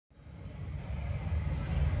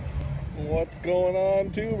What's going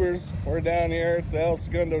on, tubers? We're down here at the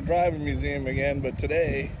Segundo Driving Museum again, but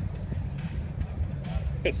today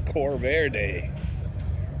it's Corvairs Day.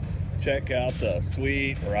 Check out the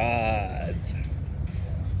sweet rides.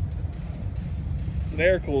 It's an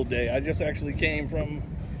air-cooled day. I just actually came from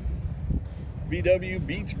VW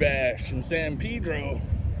Beach Bash in San Pedro.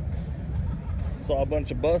 Saw a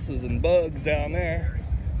bunch of buses and bugs down there.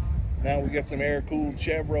 Now we got some air-cooled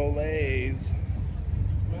Chevrolets.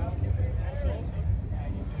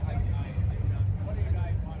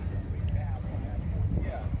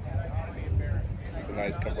 It's a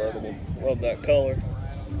nice convertible. Love that color.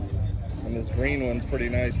 And this green one's pretty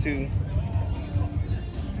nice too.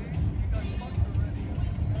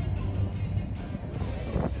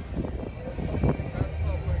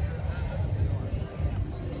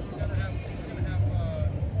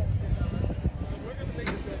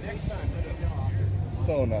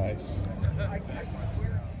 So nice.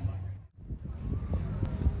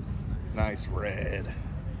 Nice red.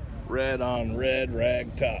 Red on red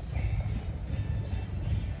rag top.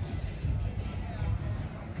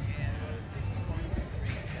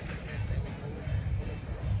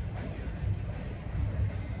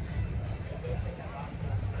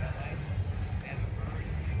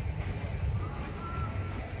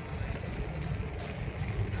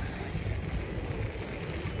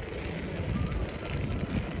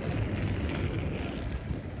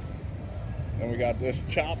 And we got this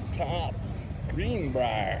chop top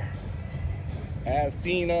Greenbrier, as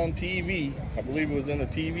seen on TV. I believe it was in a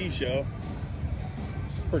TV show.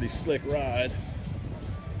 Pretty slick ride.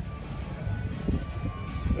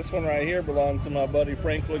 This one right here belongs to my buddy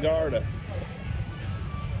Frank Lagarda.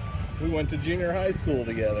 We went to junior high school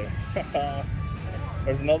together.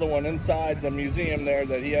 There's another one inside the museum there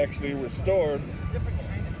that he actually restored.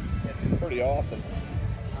 Pretty awesome.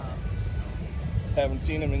 Haven't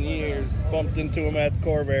seen him in years. Bumped into him at the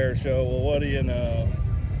Corvairs show. Well, what do you know?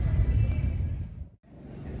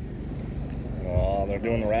 Oh, they're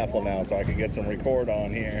doing the raffle now, so I can get some record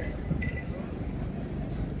on here.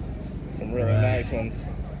 Some really nice ones.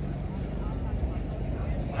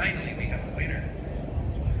 Finally, we have a winner.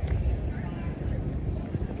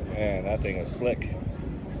 Man, that thing is slick.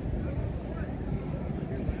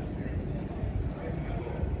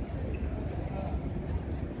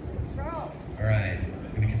 All right,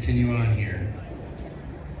 I'm gonna continue on here.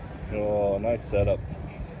 Oh, nice setup.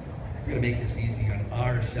 We're gonna make this easy on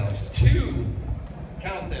ourselves.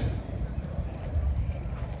 Count them.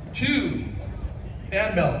 2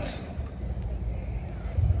 fan belts.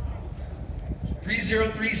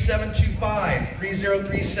 303725,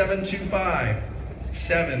 303725,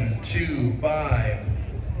 725,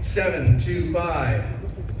 725,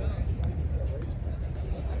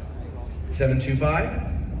 725.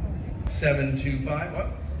 725. What?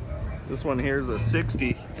 This one here is a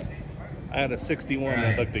 60. I had a 61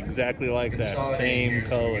 that looked exactly like that. Same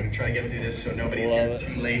color. So we're gonna try to get through this so nobody's here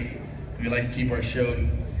too late. We like to keep our show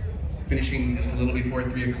finishing just a little before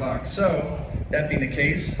 3 o'clock. So, that being the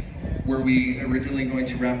case, were we originally going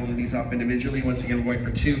to raffle these off individually? Once again, we're going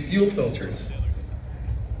for 2 fuel filters.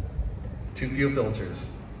 2 fuel filters.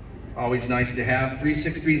 Always nice to have.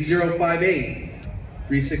 363058.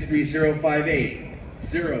 363058.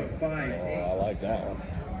 058. Oh, I like that one.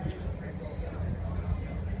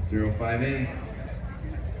 058.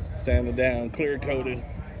 Sanded down, clear coated.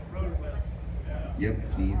 Yep,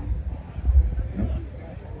 please. Yep.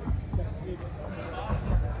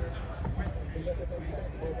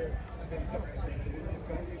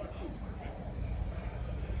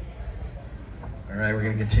 All right, we're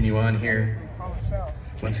going to continue on here.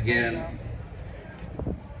 Once again.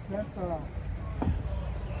 I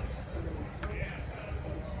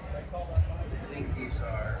think these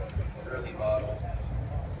are early model.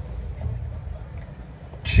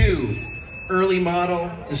 2 early model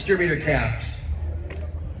distributor caps.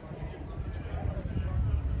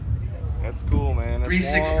 That's cool, man.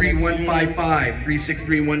 363155,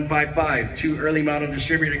 363155. 2 early model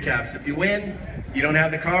distributor caps. If you win, you don't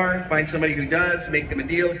have the car, find somebody who does, make them a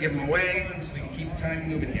deal, give them away, so we can keep time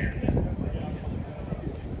moving here.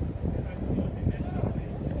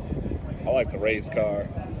 I like the race car.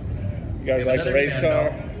 You guys like the race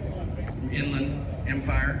car? Inland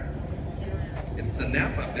Empire. It's the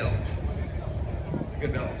Napa belt.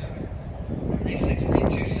 Good belt.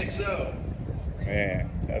 363260. Man,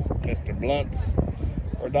 that's Mr. Blunt's,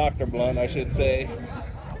 or Dr. Blunt, I should say.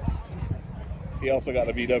 He also got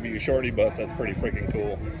a VW Shorty bus. That's pretty freaking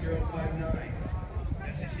cool. 059.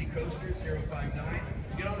 SEC Coaster 059.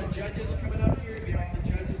 Get all the judges coming up here. Get all the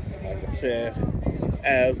judges coming up here. Like I said,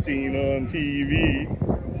 as seen on TV.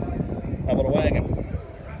 How about a wagon?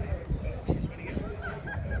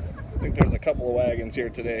 think there's a couple of wagons here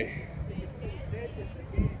today.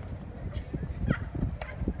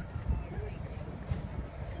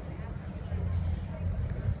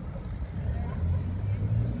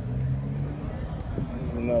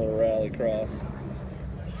 There's another rally cross.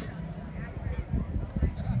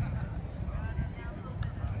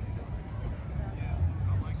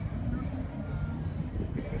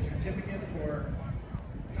 Certificate for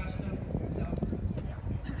custom.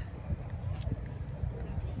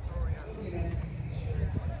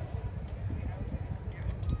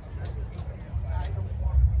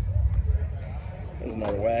 There's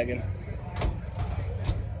another wagon.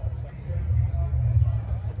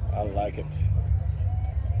 I like it.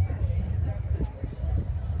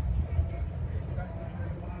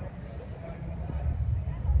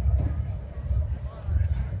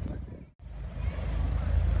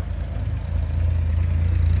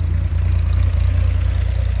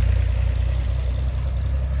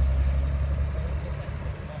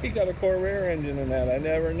 He got a Corvair engine in that. I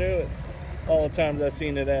never knew it. All the times I've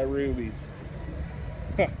seen it at Ruby's.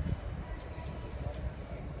 Huh.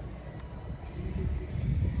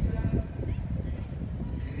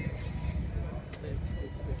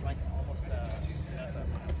 It's like almost big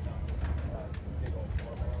old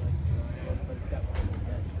but it's got one of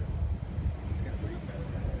heads. It's gonna breathe better.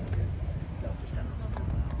 Stuff just kind of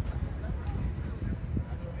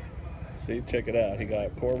See, check it out. He got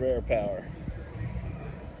Corvair power.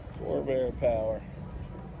 Corvair power.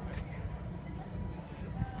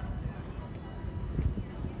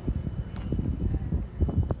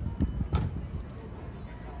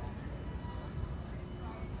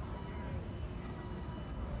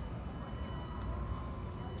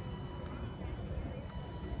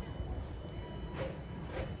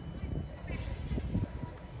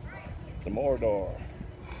 Some more door.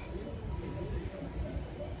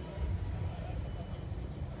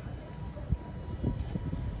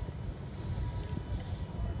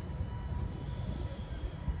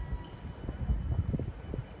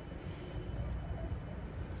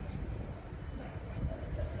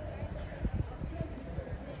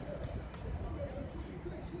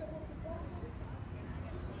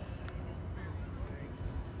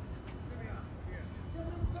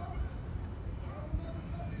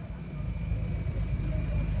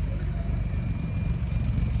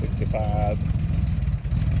 Five.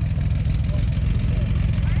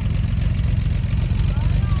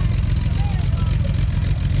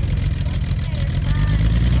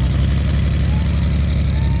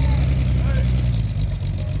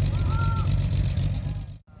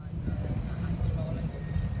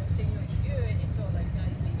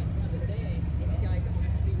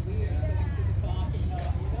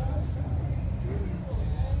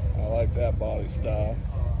 I like that body style.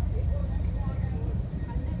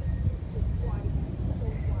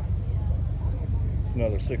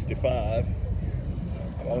 Another 65.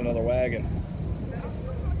 Got another wagon.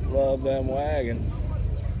 Love them wagons.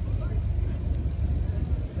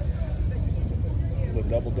 It's a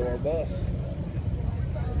double door bus.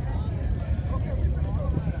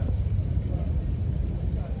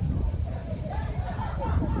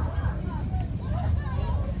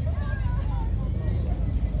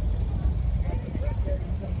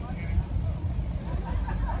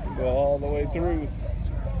 Go all the way through.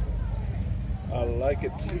 I like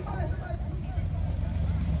it.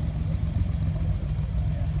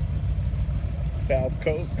 South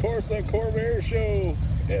Coast Corsa Corvair Show,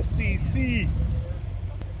 SCC.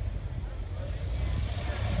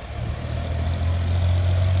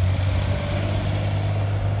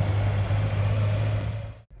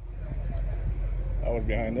 I was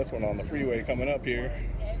behind this one on the freeway coming up here.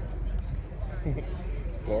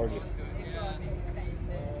 It's gorgeous.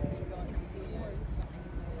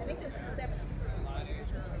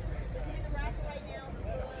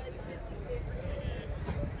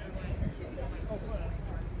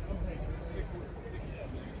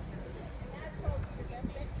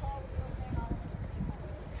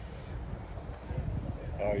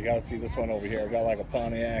 Oh, you gotta see this one over here. I got like a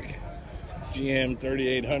Pontiac GM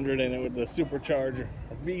 3800 in it with the supercharger,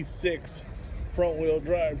 a V6 front wheel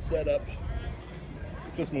drive setup.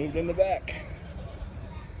 Just moved in the back.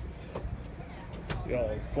 See all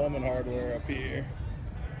this plumbing hardware up here.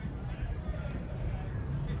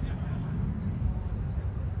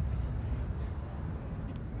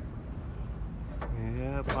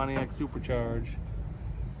 Yeah, Pontiac supercharge,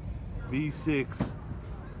 V6.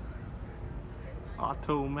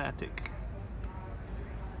 Automatic.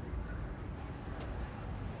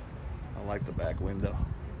 I like the back window.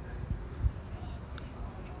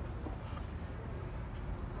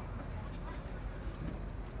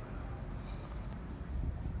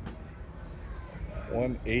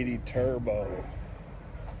 180 turbo,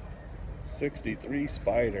 63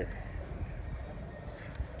 Spider.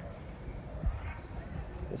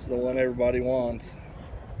 This is the one everybody wants.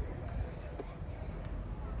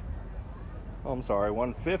 Oh, I'm sorry,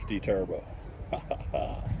 150 turbo.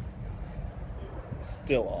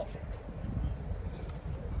 Still awesome.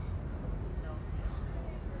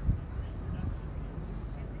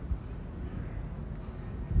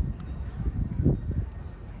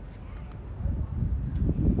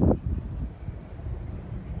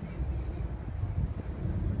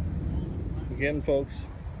 Again, folks,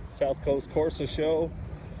 South Coast Corsa show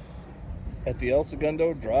at the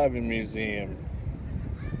Segundo Driving Museum.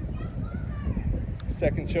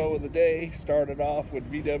 Second show of the day started off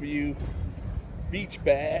with VW Beach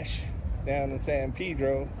Bash down in San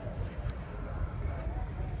Pedro.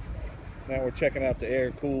 Now we're checking out the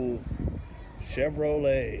air-cooled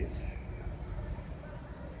Chevrolets.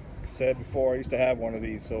 Like I said before, I used to have one of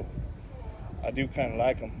these, so I do kind of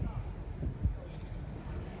like them.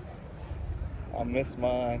 I miss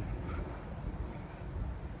mine.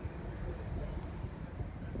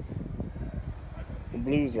 The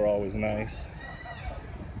blues are always nice.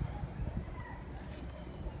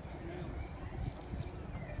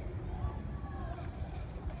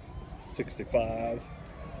 $65.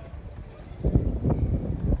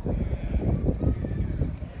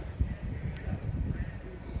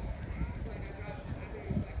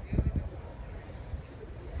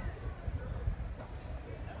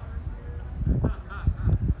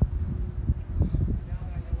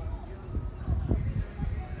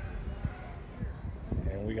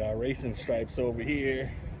 And we got racing stripes over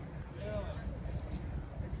here.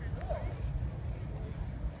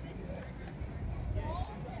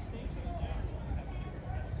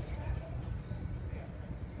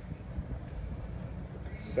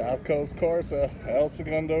 South Coast Corsa,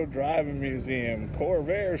 Segundo Driving Museum,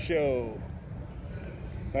 Corvairs show.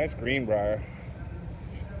 Nice Greenbrier.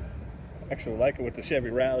 Actually like it with the Chevy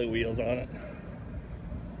Rally wheels on it.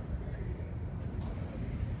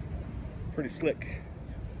 Pretty slick.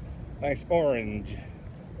 Nice orange.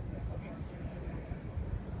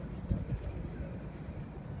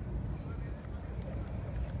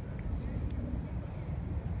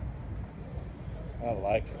 I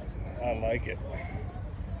like it. I like it.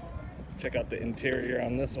 Check out the interior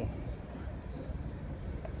on this one.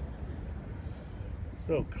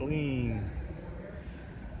 So clean.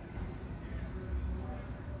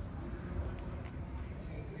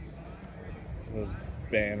 This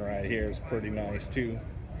band right here is pretty nice too.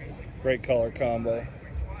 Great color combo.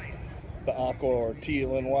 The aqua or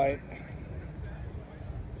teal and white.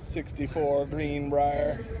 64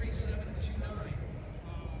 Greenbrier.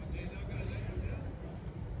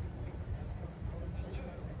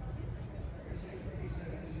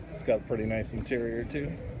 It's got a pretty nice interior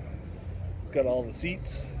too. It's got all the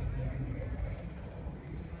seats.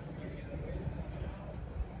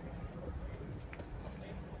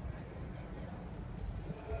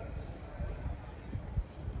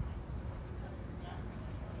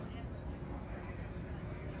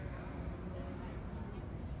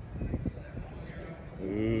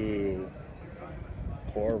 Ooh,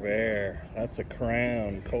 Corvair. That's a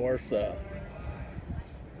Crown Corsa.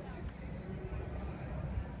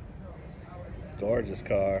 Gorgeous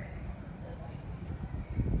car.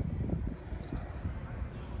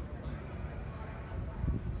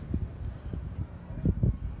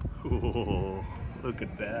 Ooh, look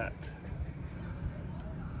at that.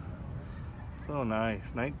 So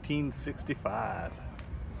nice. 1965.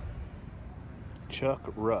 Chuck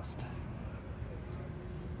Rust.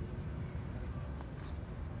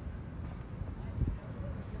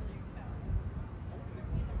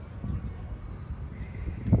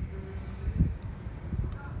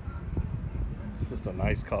 Just a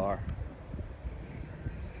nice car.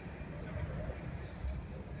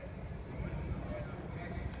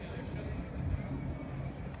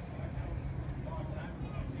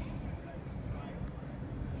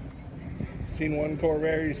 Seen one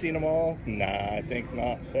Corvair, you seen them all? Nah, I think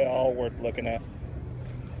not. They're all worth looking at.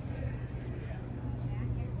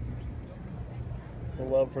 The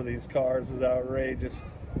love for these cars is outrageous.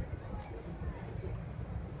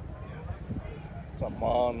 It's a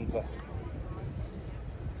Monza.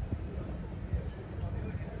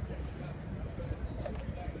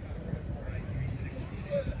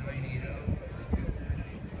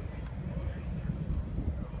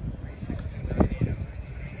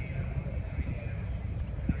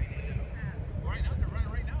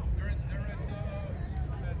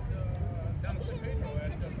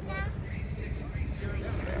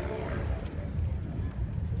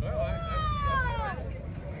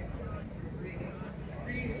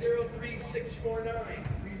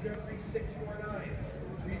 303-649.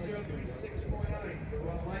 303-649.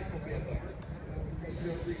 Well, Mike will be up there.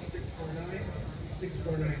 303-649.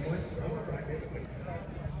 649. All right.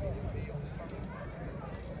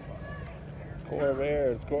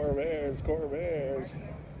 Corvairs, Corvairs, Corvairs.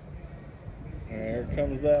 There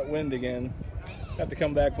comes that wind again. Have to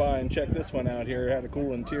come back by and check this one out here. It had a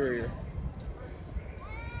cool interior.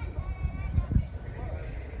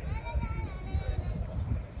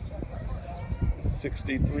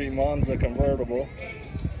 '63 Monza convertible.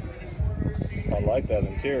 I like that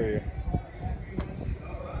interior.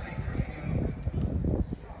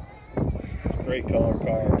 It's a great color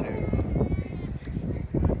car too.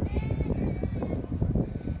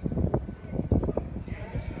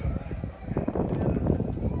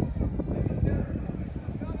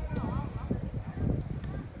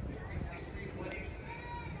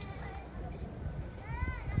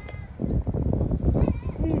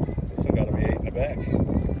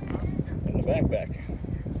 Back.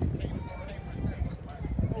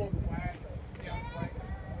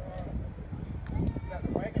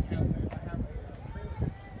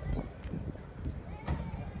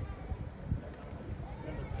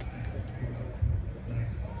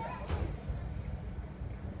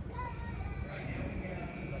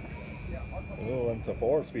 Oh, it's a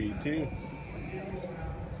 4-speed too.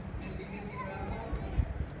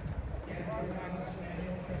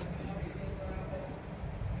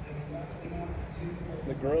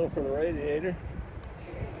 The grill for the radiator.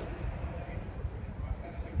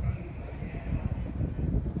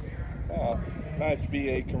 Oh, nice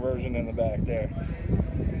V8 conversion in the back there.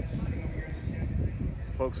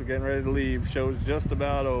 So folks are getting ready to leave. Show's just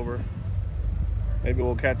about over. Maybe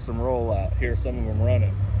we'll catch some rollout. Hear some of them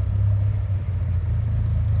running.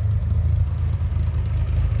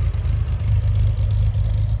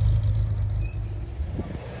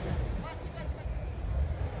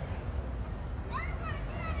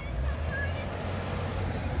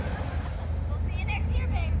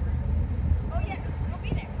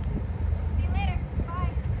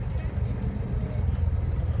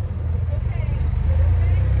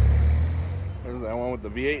 That one with the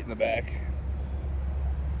V8 in the back.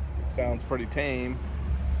 Sounds pretty tame.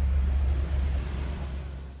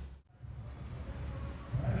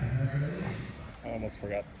 I almost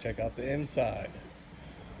forgot to check out the inside.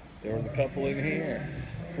 There was a couple in here.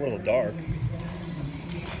 It's a little dark.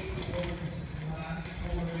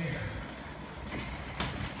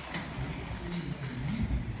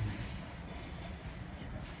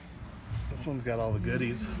 This one's got all the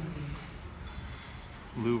goodies.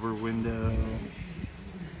 Louver window,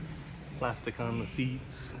 plastic on the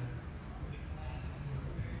seats.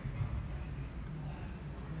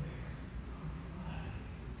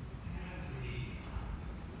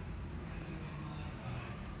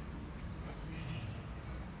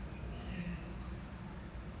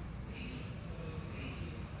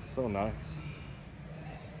 So nice.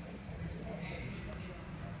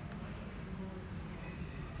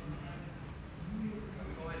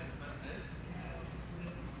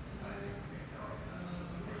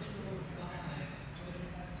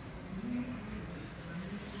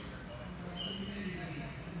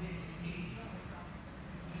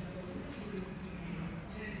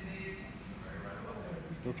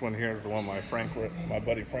 This one here is the one my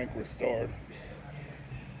buddy Frank restored.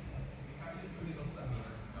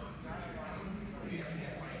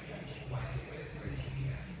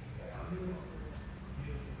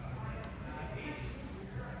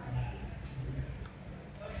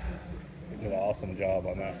 He did an awesome job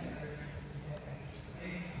on that.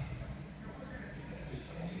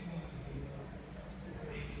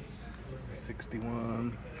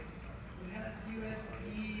 '61.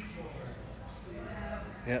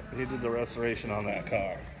 Yep, he did the restoration on that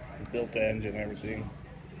car. He built the engine and everything.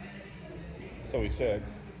 So he said.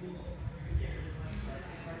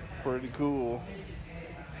 Pretty cool.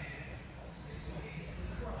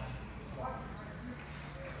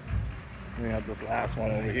 We have this last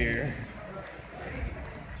one over here.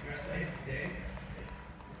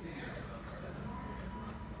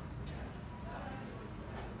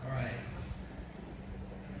 All right.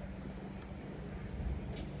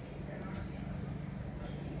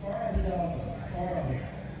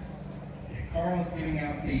 Carl's giving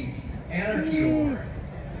out the Anarchy Award.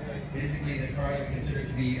 Basically, the car you consider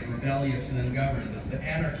to be rebellious and ungoverned. This is the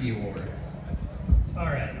Anarchy Award. All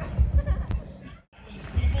right.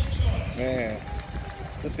 Man,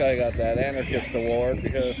 this guy got that Anarchist Award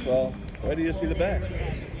because, well, where do you see the back?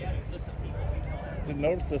 Didn't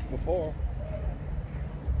notice this before.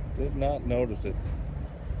 Did not notice it.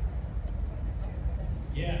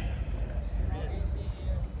 Yeah.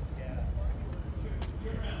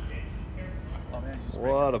 man. You just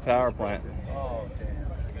What a power plant. Oh, damn.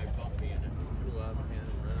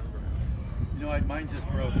 You know, mine just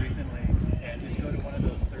broke recently, and just go to one of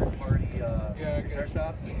those third-party repair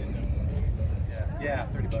shops. Yeah,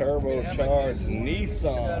 30 bucks. Turbocharged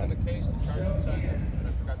Nissan.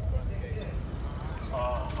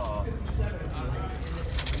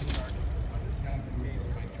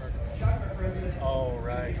 Oh,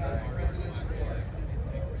 right.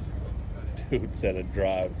 Dude said it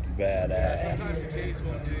drives badass. Sometimes the case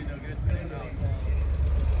won't do you no good.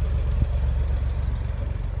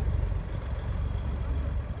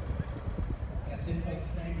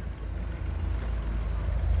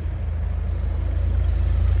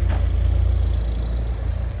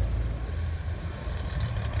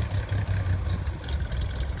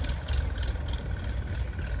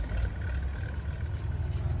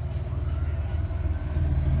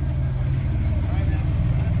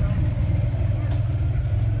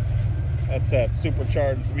 That's that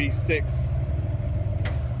supercharged V6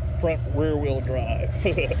 front rear wheel drive.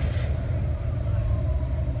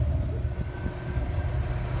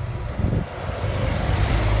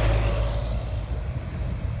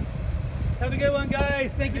 Have a good one,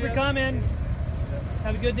 guys. Thank you for coming.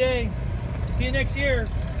 Have a good day. See you next year.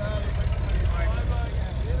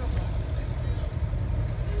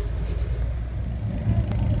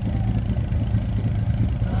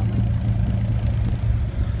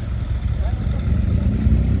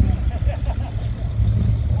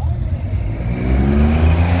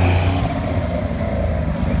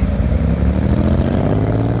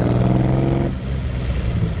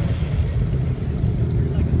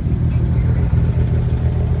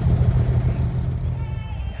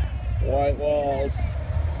 White walls.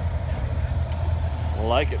 I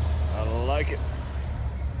like it. I like it.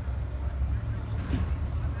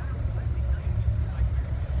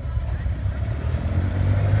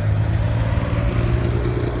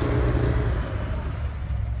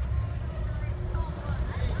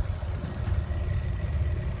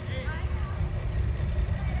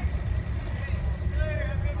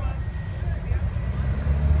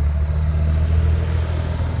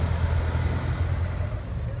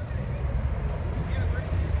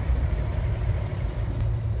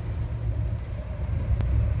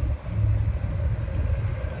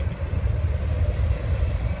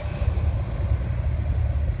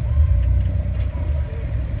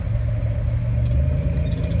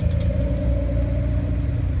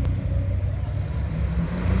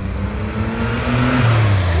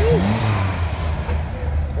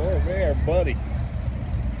 Corvair, buddy.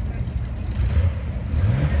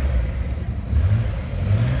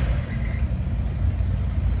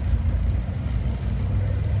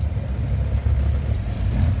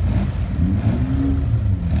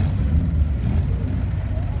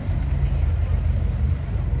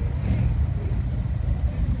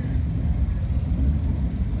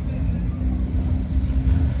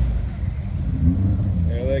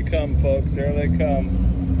 There they come, folks. There they come.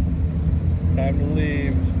 Time to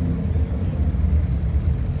leave.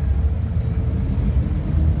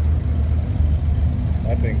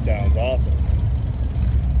 That thing sounds awesome.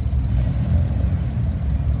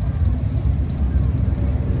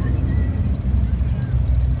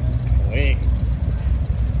 Wing.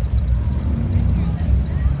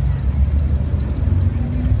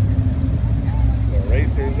 The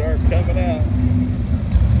racers are coming out.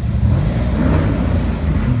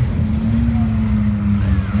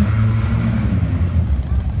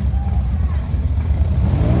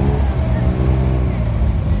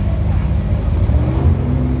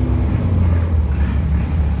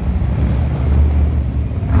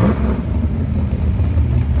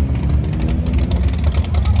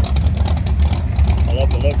 I love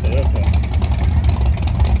the look of this one.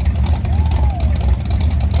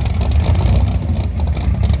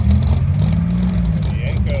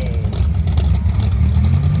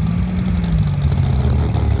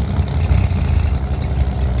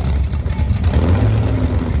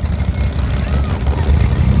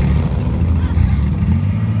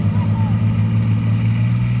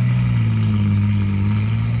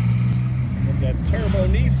 That turbo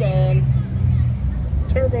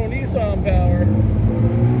Nissan power.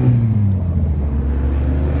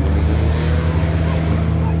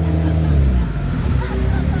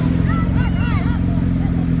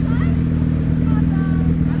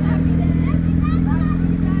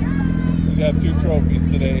 We got 2 trophies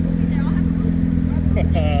today.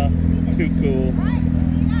 Too cool.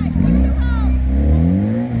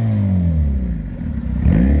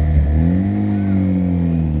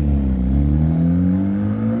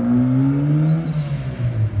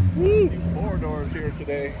 Woo! 4 doors here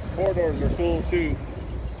today. 4 doors are cool too.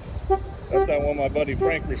 That's that one my buddy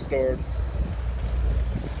Frank restored.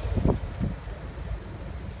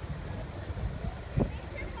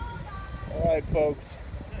 All right, folks.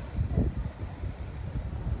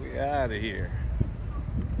 We out of here.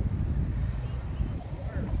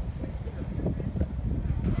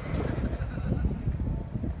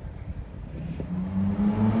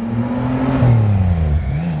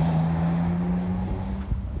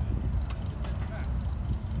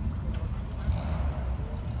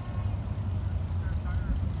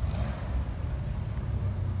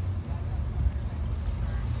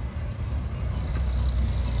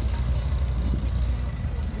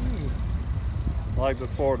 I like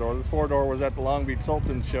this four-door. This four-door was at the Long Beach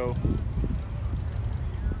Sultan show.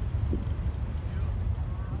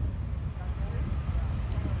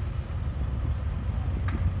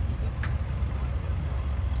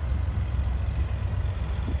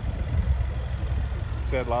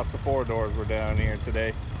 Said lots of four-doors were down here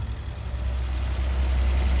today.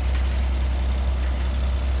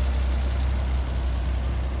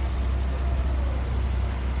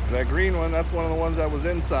 That green one, that's one of the ones that was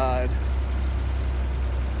inside.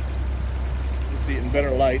 See it in better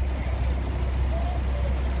light.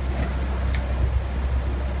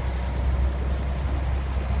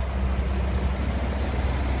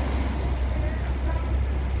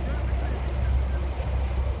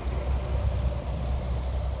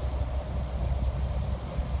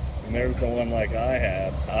 And there's the one like I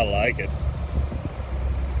have. I like it.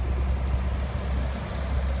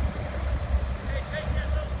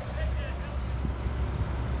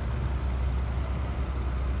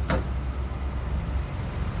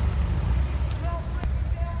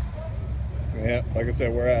 Yeah, like I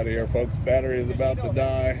said, we're out of here, folks. Battery is about to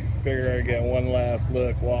die. Figure I get one last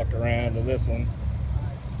look, walk around to this one.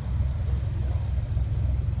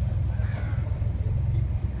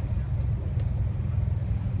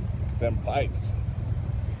 Them pipes.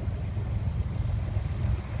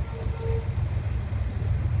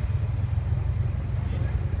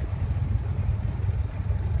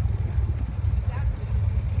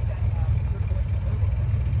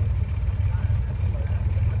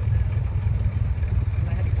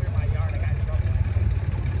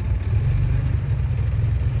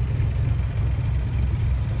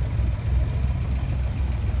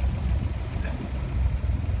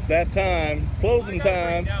 That time, closing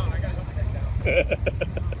time.